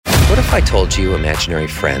What if I told you imaginary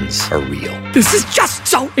friends are real? This is just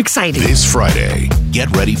so exciting. This Friday, get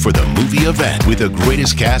ready for the movie event with the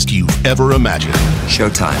greatest cast you've ever imagined.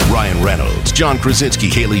 Showtime. Ryan Reynolds, John Krasinski,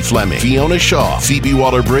 Haley Fleming, Fiona Shaw, Phoebe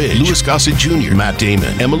Waller-Bridge, Louis Gossett Jr., Matt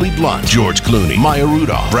Damon, Emily Blunt, George Clooney, Maya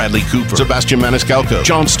Rudolph, Bradley Cooper, Sebastian Maniscalco,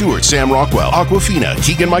 Jon Stewart, Sam Rockwell, Awkwafina,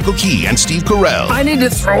 Keegan-Michael Key, and Steve Carell. I need to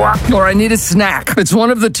throw up or I need a snack. It's one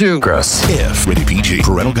of the two. Gross. If. Rated PG.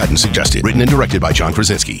 Parental guidance suggested. Written and directed by John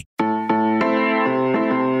Krasinski.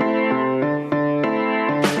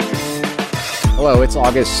 Hello, it's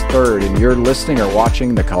August 3rd, and you're listening or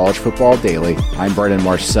watching the College Football Daily. I'm Brendan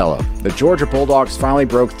Marcello. The Georgia Bulldogs finally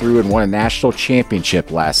broke through and won a national championship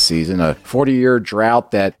last season, a 40-year drought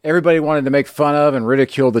that everybody wanted to make fun of and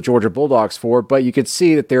ridicule the Georgia Bulldogs for, but you could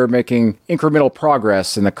see that they were making incremental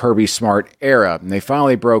progress in the Kirby Smart era, and they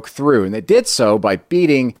finally broke through, and they did so by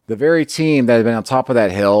beating the very team that had been on top of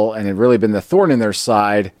that hill and had really been the thorn in their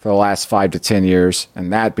side for the last 5 to 10 years,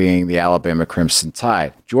 and that being the Alabama Crimson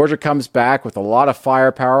Tide. Georgia comes back with a lot of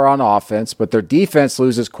firepower on offense, but their defense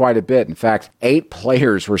loses quite a bit. In fact, 8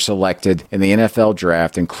 players were selected in the NFL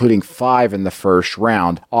draft, including 5 in the first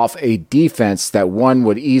round, off a defense that one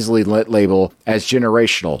would easily label as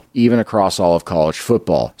generational, even across all of college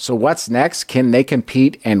football. So what's next? Can they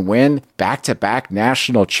compete and win back-to-back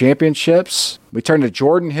national championships? We turn to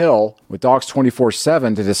Jordan Hill with Dogs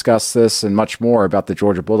 24/7 to discuss this and much more about the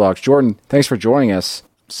Georgia Bulldogs. Jordan, thanks for joining us.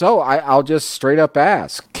 So I'll just straight up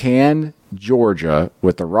ask, can Georgia,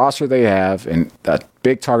 with the roster they have and a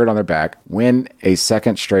big target on their back, win a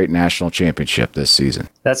second straight national championship this season?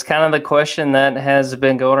 That's kind of the question that has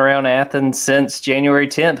been going around Athens since January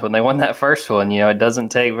 10th when they won that first one. You know, it doesn't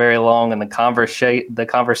take very long, and the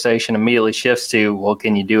conversation immediately shifts to, well,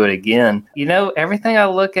 can you do it again? You know, everything I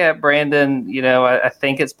look at, Brandon, you know, I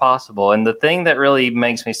think it's possible. And the thing that really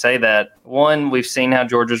makes me say that, one, we've seen how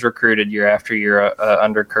Georgia's recruited year after year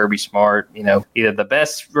under Kirby Smart. You know, either the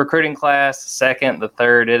best recruiting class, the second, the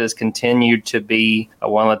third. It has continued to be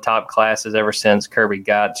one of the top classes ever since Kirby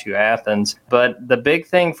got to Athens. But the big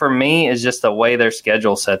thing for me is just the way their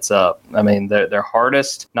schedule sets up. I mean, their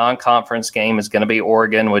hardest non-conference game is going to be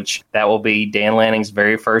Oregon, which that will be Dan Lanning's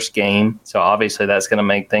very first game. So obviously that's going to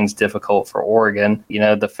make things difficult for Oregon. You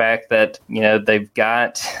know, the fact that, you know, they've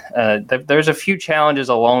got, there's a few challenges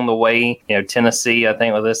along the way. You know, Tennessee, I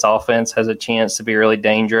think with this offense has a chance to be really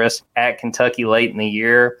dangerous. At Kentucky late in the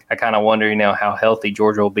year, I kind of wonder, you know, how healthy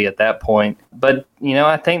Georgia will be at that point. But, you know,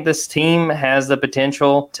 I think this team has the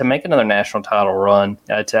potential to make another national title run,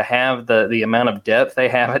 to have the amount of depth they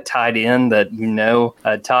have at tight end that, you know,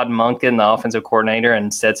 Todd Monken, the offensive coordinator,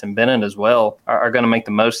 and Stetson Bennett as well are going to make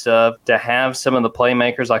the most of, to have some of the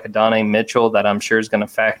playmakers like Adonai Mitchell that I'm sure is going to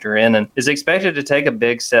factor in and is expected to take a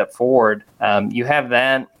big step forward. You have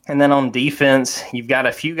that. And then on defense, you've got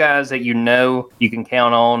a few guys that you know you can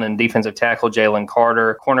count on, and defensive tackle Jalen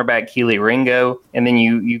Carter, cornerback Keely Ringo, and then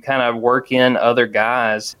you kind of work in other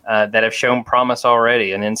guys that have shown promise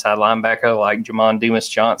already, an inside linebacker like Jamon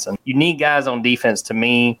Dumas-Johnson. You need guys on defense, to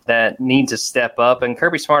me, that need to step up, and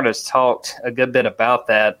Kirby Smart has talked a good bit about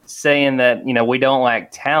that, saying that, you know, we don't lack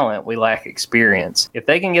talent, we lack experience. If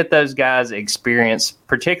they can get those guys experience,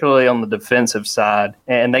 particularly on the defensive side,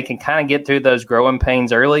 and they can kind of get through those growing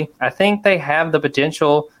pains early, I think they have the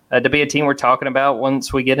potential to be a team we're talking about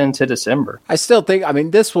once we get into December. I still think, I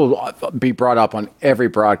mean, this will be brought up on every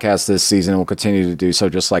broadcast this season and will continue to do so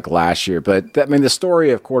just like last year. But, I mean, the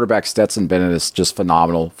story of quarterback Stetson Bennett is just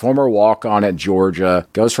phenomenal. Former walk-on at Georgia,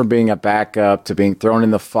 goes from being a backup to being thrown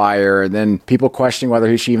in the fire, and then people questioning whether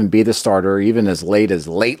he should even be the starter, even as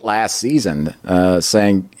late last season,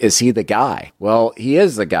 saying, is he the guy? Well, he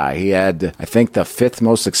is the guy. He had, I think, the 5th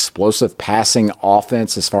most explosive passing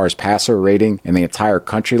offense as far as passer rating in the entire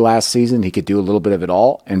country last season. He could do a little bit of it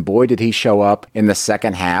all, and boy did he show up in the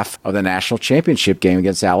second half of the national championship game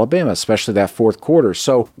against Alabama, especially that fourth quarter.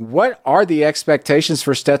 So what are the expectations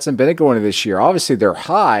for Stetson Bennett going into this year? Obviously they're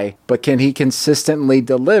high, but can he consistently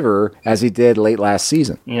deliver as he did late last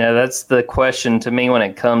season? You know, that's the question to me when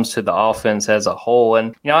it comes to the offense as a whole.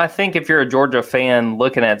 And, you know, I think if you're a Georgia fan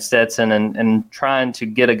looking at Stetson and trying to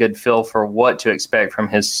get a good feel for what to expect from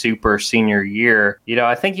his super senior year, you know,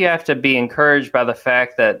 I think you have to be encouraged by the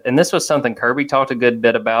fact that, and this was something Kirby talked a good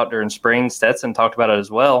bit about during spring, Stetson talked about it as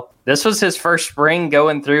well, This was his first spring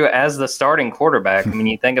going through as the starting quarterback. I mean,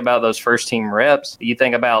 you think about those first-team reps. You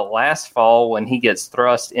think about last fall when he gets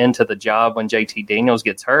thrust into the job when JT Daniels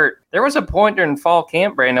gets hurt. There was a point during fall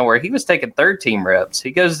camp, Brandon, where he was taking third-team reps.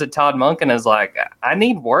 He goes to Todd Monken and is like, I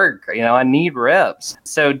need work. I need reps.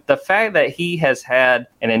 So the fact that he has had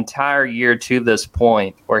an entire year to this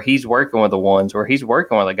point where he's working with the ones, where he's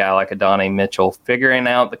working with a guy like Adonai Mitchell, figuring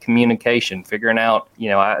out the communication, figuring out,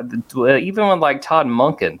 even with like Todd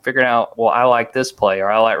Monken, figuring out, well, I like this play or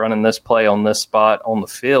I like running this play on this spot on the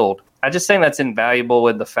field. I just think that's invaluable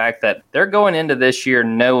with the fact that they're going into this year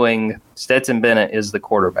knowing Stetson Bennett is the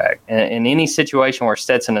quarterback. And in any situation where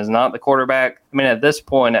Stetson is not the quarterback, I mean, at this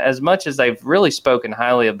point, as much as they've really spoken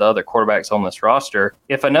highly of the other quarterbacks on this roster,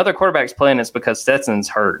 if another quarterback's playing, it's because Stetson's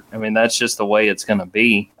hurt. I mean, that's just the way it's going to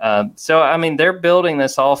be. So, I mean, they're building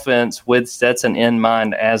this offense with Stetson in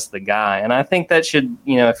mind as the guy. And I think that should,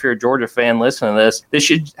 if you're a Georgia fan listening to this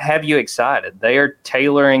should have you excited. They are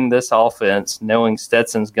tailoring this offense knowing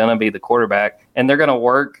Stetson's going to be the quarterback, and they're going to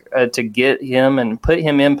work to get him and put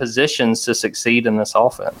him in positions to succeed in this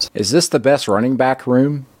offense. Is this the best running back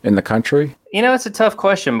room in the country? It's a tough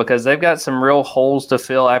question because they've got some real holes to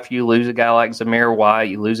fill after you lose a guy like Zamir White,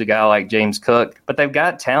 you lose a guy like James Cook, but they've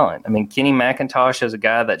got talent. I mean, Kenny McIntosh is a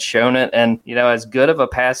guy that's shown it, and, as good of a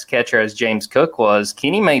pass catcher as James Cook was,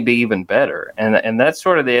 Kenny may be even better. And that's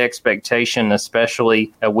sort of the expectation,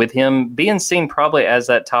 especially with him being seen probably as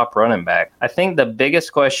that top running back. I think the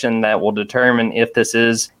biggest question that will determine if this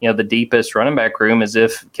is, the deepest running back room is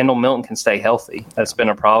if Kendall Milton can stay healthy. That's been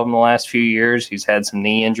a problem the last few years. He's had some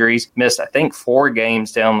knee injuries, missed, I think, 4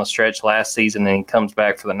 games down the stretch last season, and he comes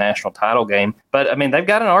back for the national title game. But, I mean, they've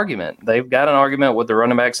got an argument. They've got an argument with the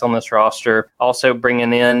running backs on this roster, also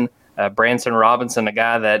bringing in Branson Robinson, a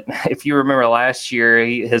guy that, if you remember last year,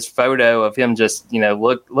 his photo of him just,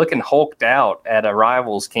 looking hulked out at a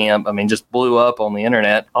Rivals camp, I mean, just blew up on the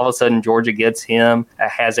internet. All of a sudden, Georgia gets him,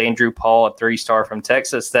 has Andrew Paul, a 3-star from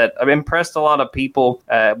Texas, that impressed a lot of people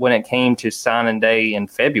when it came to signing day in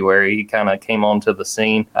February. He kind of came onto the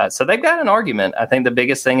scene. So they've got an argument. I think the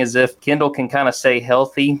biggest thing is if Kendall can kind of stay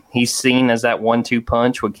healthy, he's seen as that 1-2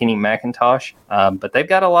 punch with Kenny McIntosh. But they've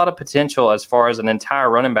got a lot of potential as far as an entire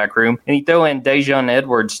running back room. And you throw in Dejon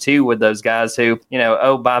Edwards, too, with those guys who,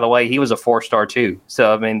 by the way, he was a 4-star, too.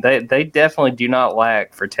 So, I mean, they definitely do not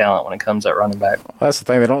lack for talent when it comes at running back. Well, that's the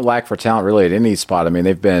thing. They don't lack for talent, really, at any spot. I mean,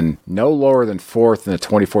 they've been no lower than 4th in the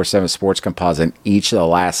 24/7 Sports Composite in each of the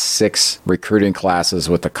last 6 recruiting classes,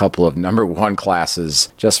 with a couple of number 1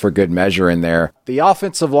 classes just for good measure in there. The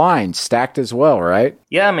offensive line stacked as well, right?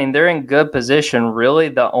 Yeah, I mean, they're in good position. Really,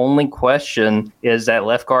 the only question is that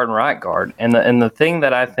left guard and right guard. And the thing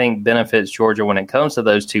that I think benefits Georgia when it comes to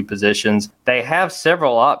those two positions, they have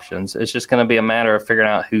several options. It's just going to be a matter of figuring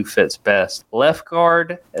out who fits best. Left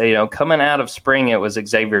guard, coming out of spring, it was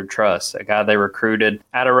Xavier Truss, a guy they recruited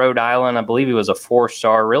out of Rhode Island. I believe he was a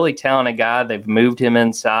 4-star, really talented guy. They've moved him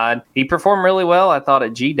inside. He performed really well, I thought,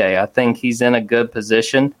 at G-Day. I think he's in a good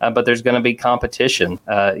position, but there's going to be competition.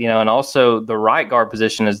 And also the right guard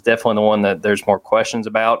position is definitely the one that there's more questions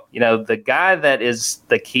about. The guy that is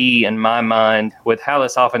the key in my mind with how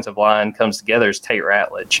this offensive line comes together is Tate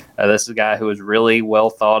Ratledge. This is a guy who was really well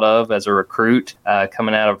thought of as a recruit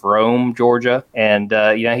coming out of Rome, Georgia. And,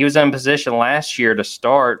 he was in position last year to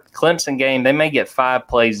start. Clemson game, they may get 5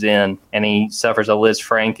 plays in, and he suffers a Liz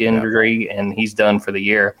Frank injury, and he's done for the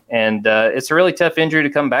year. And it's a really tough injury to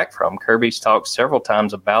come back from. Kirby's talked several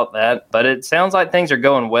times about that, but it sounds like things are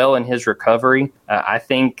going well in his recovery. I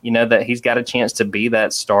think, that he's got a chance to be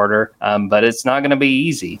that starter, but it's not going to be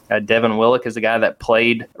easy. Devin Willock is a guy that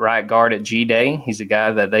played right guard at G-Day. He's a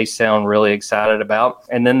guy that they sound really excited about.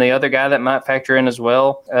 And then the other guy that might factor in as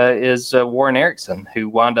well is Warren Erickson, who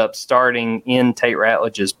wound up starting in Tate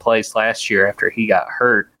Ratledge's place last year after he got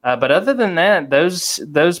hurt. But other than that,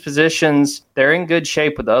 those positions, they're in good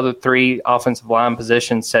shape with the other 3 offensive line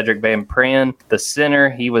positions. Cedric Van Pran, the center,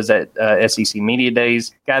 he was at SEC Media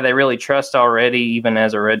Days. Guy they really trust already, even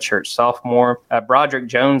as a redshirt sophomore. Broderick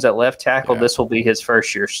Jones at left tackle, This will be his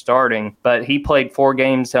first year starting, but he played 4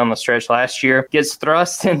 games down the stretch last year. Gets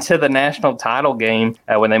thrust into the national title game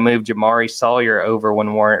when they moved Jamari Sawyer over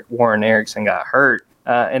when Warren Erickson got hurt.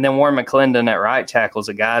 And then Warren McClendon at right tackle is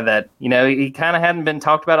a guy that, he kind of hadn't been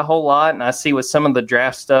talked about a whole lot. And I see with some of the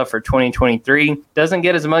draft stuff for 2023, doesn't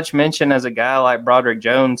get as much mention as a guy like Broderick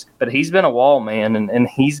Jones, but he's been a wall man. And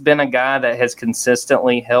he's been a guy that has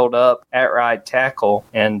consistently held up at right tackle.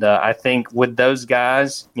 And I think with those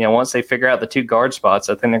guys, once they figure out the 2 guard spots,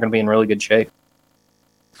 I think they're going to be in really good shape.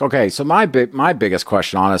 Okay, so my biggest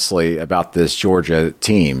question, honestly, about this Georgia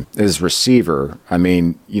team is receiver. I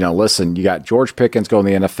mean, listen, you got George Pickens going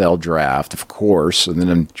to the NFL draft, of course, and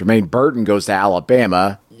then Jermaine Burton goes to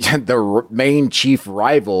Alabama, the main chief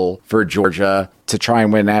rival for Georgia, to try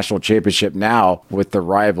and win a national championship now with the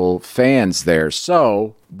rival fans there.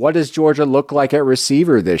 So what does Georgia look like at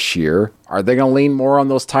receiver this year? Are they going to lean more on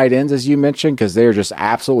those tight ends, as you mentioned, because they're just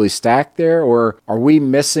absolutely stacked there? Or are we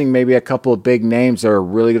missing maybe a couple of big names that are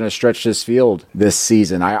really going to stretch this field this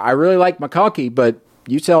season? I really like McConkey, but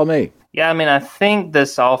you tell me. Yeah, I mean, I think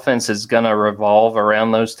this offense is going to revolve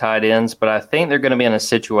around those tight ends, but I think they're going to be in a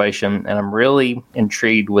situation, and I'm really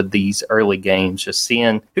intrigued with these early games, just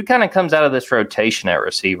seeing who kind of comes out of this rotation at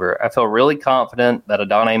receiver. I feel really confident that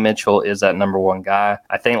Adonai Mitchell is that number one guy.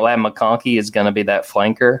 I think Ladd McConkey is going to be that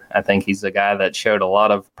flanker. I think he's the guy that showed a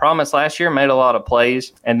lot of promise last year, made a lot of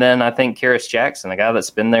plays. And then I think Kearis Jackson, a guy that's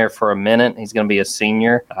been there for a minute, he's going to be a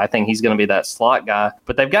senior. I think he's going to be that slot guy.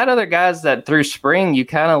 But they've got other guys that through spring you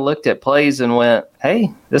kind of looked at plays and went,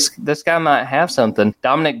 hey, this guy might have something.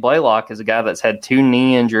 Dominic Blaylock is a guy that's had 2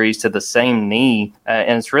 knee injuries to the same knee,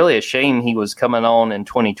 and it's really a shame he was coming on in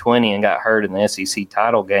 2020 and got hurt in the SEC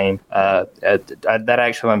title game. That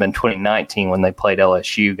actually might have been 2019 when they played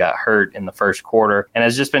LSU, got hurt in the first quarter, and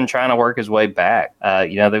has just been trying to work his way back.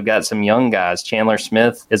 They've got some young guys. Chandler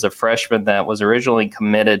Smith is a freshman that was originally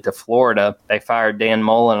committed to Florida. They fired Dan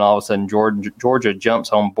Mullen, and all of a sudden Georgia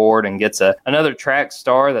jumps on board and gets another track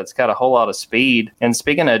star that's got a whole lot of speed. And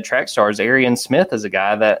speaking of track stars, Arian Smith is a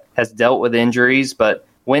guy that has dealt with injuries, but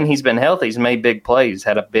when he's been healthy, he's made big plays.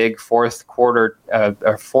 Had a big fourth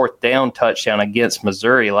down touchdown against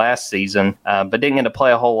Missouri last season, but didn't get to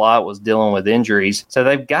play a whole lot, was dealing with injuries. So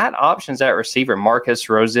they've got options at receiver. Marcus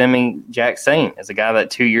Rosemi-Jack Saint is a guy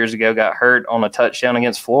that 2 years ago got hurt on a touchdown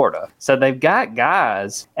against Florida. So they've got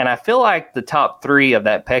guys, and I feel like the top 3 of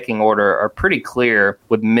that pecking order are pretty clear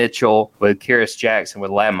with Mitchell, with Kearis Jackson,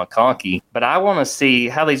 with Ladd McConkey. But I want to see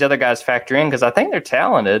how these other guys factor in, because I think they're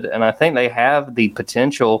talented, and I think they have the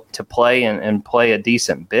potential to play and play a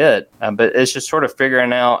decent bit, but it's just sort of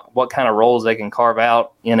figuring out what kind of roles they can carve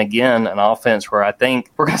out in, again, an offense where I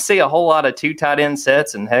think we're going to see a whole lot of 2 tight end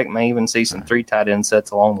sets, and heck, may even see some 3 tight end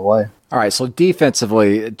sets along the way. All right, so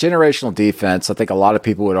defensively, generational defense, I think a lot of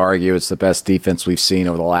people would argue it's the best defense we've seen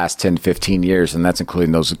over the last 10, 15 years, and that's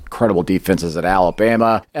including those incredible defenses at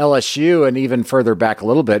Alabama, LSU, and even further back a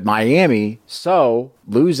little bit, Miami. So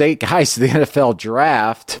lose 8 guys to the NFL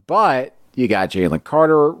draft, but you got Jalen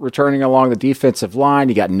Carter returning along the defensive line.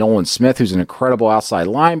 You got Nolan Smith, who's an incredible outside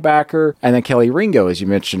linebacker. And then Kelly Ringo, as you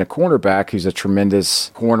mentioned, a cornerback who's a tremendous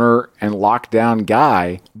corner and lockdown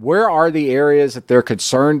guy. Where are the areas that they're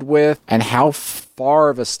concerned with, and how far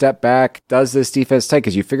of a step back does this defense take?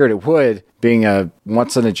 Because you figured it would, being a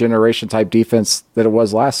once-in-a-generation type defense that it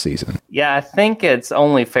was last season. Yeah, I think it's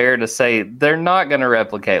only fair to say they're not going to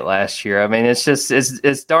replicate last year. I mean,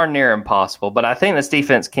 it's darn near impossible. But I think this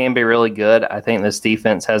defense can be really good. I think this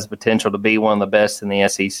defense has potential to be one of the best in the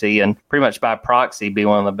SEC, and pretty much by proxy be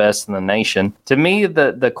one of the best in the nation. To me,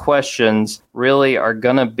 the questions really are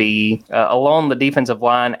going to be along the defensive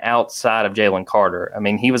line outside of Jalen Carter. I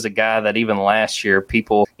mean, he was a guy that even last year,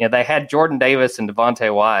 people, they had Jordan Davis and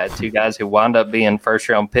Devontae Wyatt, 2 guys who wound up being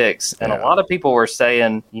first-round picks. And a lot of people were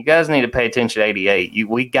saying, you guys need to pay attention to 88.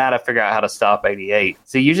 We got to figure out how to stop 88.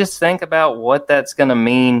 So you just think about what that's going to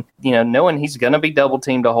mean, knowing he's going to be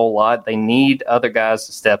double-teamed a whole lot. They need other guys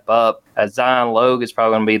to step up. Zion Logue is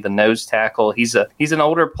probably going to be the nose tackle. He's an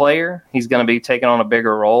older player. He's going to be taking on a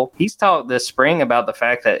bigger role. He's talked this spring about the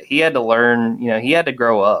fact that he had to learn, he had to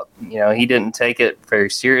grow up. He didn't take it very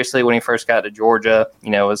seriously when he first got to Georgia,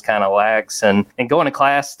 was kind of lax and going to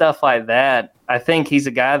class, stuff like that. I think he's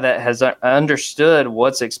a guy that has understood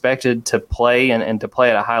what's expected to play and to play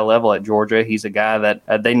at a high level at Georgia. He's a guy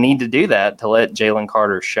that they need to do that to let Jalen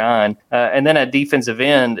Carter shine. And then at defensive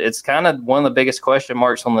end, it's kind of one of the biggest question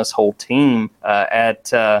marks on this whole team. At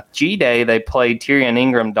G-Day, they played Tyrion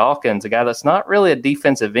Ingram-Dawkins, a guy that's not really a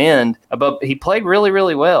defensive end, but he played really,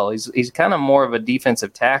 really well. He's kind of more of a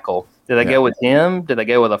defensive tackle. Did they go with him? Did they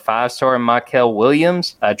go with a 5-star Michael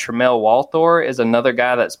Williams? Tremel Walthor is another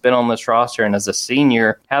guy that's been on this roster and as a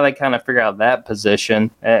senior, how they kind of figure out that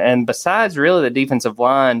position. And besides really the defensive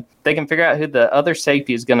line, they can figure out who the other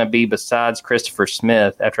safety is going to be besides Christopher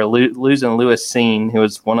Smith after losing Lewis Seen, who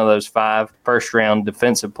was one of those 5 first-round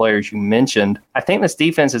defensive players you mentioned. I think this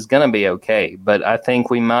defense is going to be okay, but I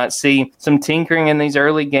think we might see some tinkering in these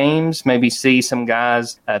early games, maybe see some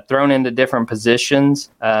guys thrown into different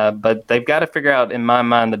positions, but they've got to figure out, in my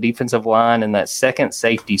mind, the defensive line and that second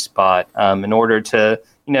safety spot in order to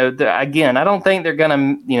again, I don't think they're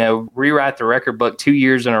going to, rewrite the record book 2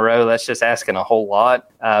 years in a row. That's just asking a whole lot.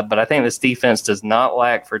 But I think this defense does not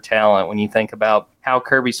lack for talent when you think about how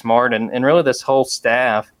Kirby Smart and really this whole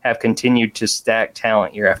staff have continued to stack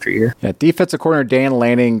talent year after year. Yeah, defensive coordinator Dan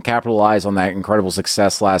Lanning capitalized on that incredible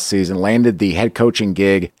success last season, landed the head coaching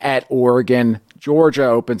gig at Oregon. Georgia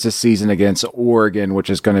opens the season against Oregon, which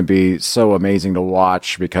is going to be so amazing to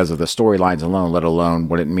watch because of the storylines alone, let alone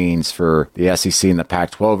what it means for the SEC and the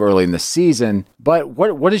Pac-12 early in the season. But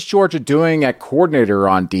what is Georgia doing at coordinator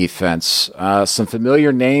on defense? Some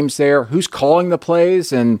familiar names there. Who's calling the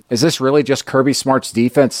plays? And is this really just Kirby Smart's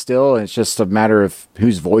defense still? And it's just a matter of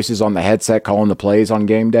whose voice is on the headset calling the plays on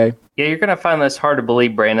game day? Yeah, you're going to find this hard to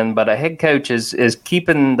believe, Brandon, but a head coach is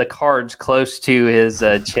keeping the cards close to his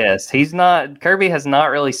chest. Kirby has not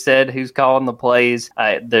really said who's calling the plays.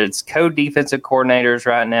 There's co-defensive coordinators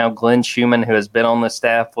right now. Glenn Schumann, who has been on the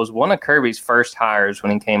staff, was one of Kirby's first hires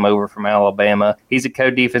when he came over from Alabama. He's a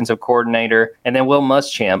co-defensive coordinator. And then Will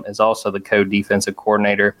Muschamp is also the co-defensive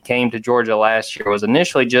coordinator. Came to Georgia last year, was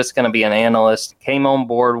initially just going to be an analyst, came on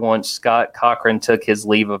board once Scott Cochran took his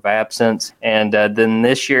leave of absence. And then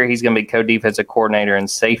this year he's going to be co-defensive coordinator and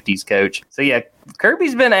safeties coach. So yeah,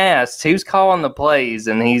 Kirby's been asked who's calling the plays,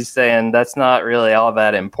 and he's saying that's not really all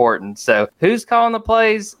that important. So who's calling the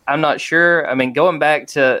plays? I'm not sure. I mean, going back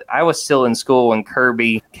to, I was still in school when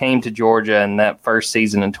Kirby came to Georgia in that first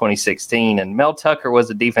season in 2016, and Mel Tucker was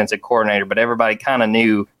the defensive coordinator, but everybody kind of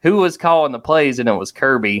knew who was calling the plays, and it was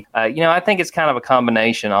Kirby. I think it's kind of a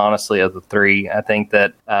combination, honestly, of the three. I think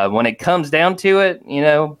that when it comes down to it,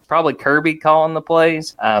 probably Kirby calling the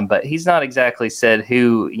plays, but he's not exactly said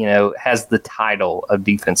who, has the title of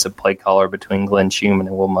defensive play caller between Glenn Schumann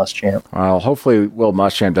and Will Muschamp. Well, hopefully Will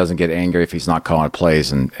Muschamp doesn't get angry if he's not calling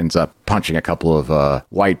plays and ends up punching a couple of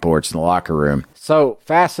whiteboards in the locker room. So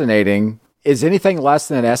fascinating. Is anything less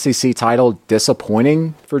than an SEC title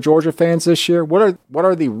disappointing for Georgia fans this year? What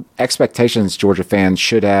are the expectations Georgia fans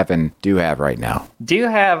should have and do have right now?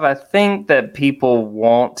 I think that people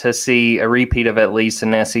want to see a repeat of at least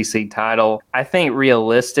an SEC title. I think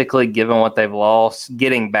realistically, given what they've lost,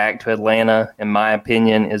 getting back to Atlanta, in my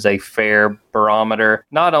opinion, is a fair barometer,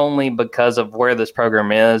 not only because of where this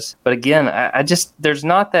program is, but again, there's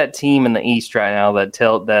not that team in the East right now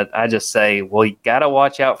that I just say, well, you got to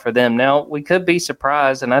watch out for them. Now, we could be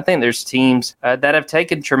surprised, and I think there's teams that have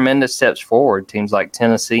taken tremendous steps forward, teams like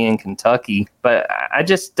Tennessee and Kentucky, but I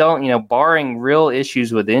just don't, barring real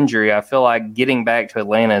issues with injury, I feel like getting back to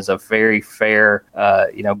Atlanta is a very fair,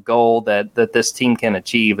 goal that this team can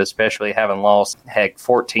achieve, especially having lost,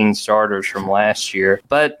 14 starters from last year.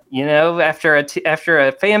 But, after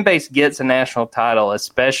a fan base gets a national title,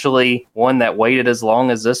 especially one that waited as long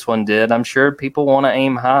as this one did, I'm sure people want to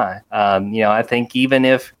aim high. I think even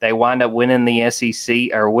if they wind up winning the SEC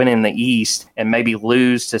or winning the East and maybe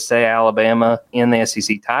lose to, say, Alabama in the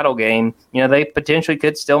SEC title game, they potentially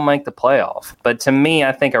could still make the playoff. But to me,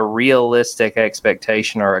 I think a realistic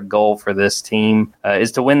expectation or a goal for this team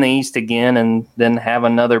is to win the East again and then have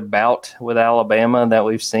another bout with Alabama that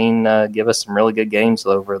we've seen give us some really good games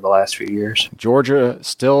over the last few years. Georgia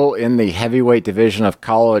still in the heavyweight division of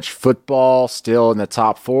college football, still in the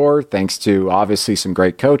top four, thanks to obviously some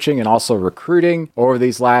great coaching and also recruiting over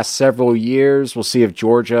these last several years. We'll see if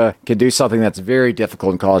Georgia can do something that's very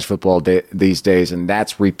difficult in college football these days, and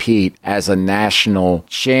that's repeat as a national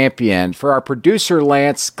champion. For our producer,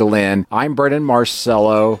 Lance Glenn, I'm Brendan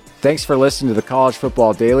Marcello. Thanks for listening to the College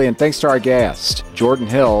Football Daily, and thanks to our guest, Jordan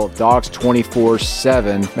Hill of Dogs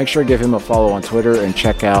 24/7. Make sure to give him a follow on Twitter and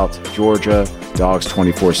check out Georgia Dogs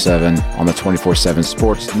 24/7 on the 24/7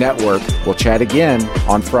 Sports Network. We'll chat again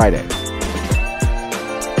on Friday.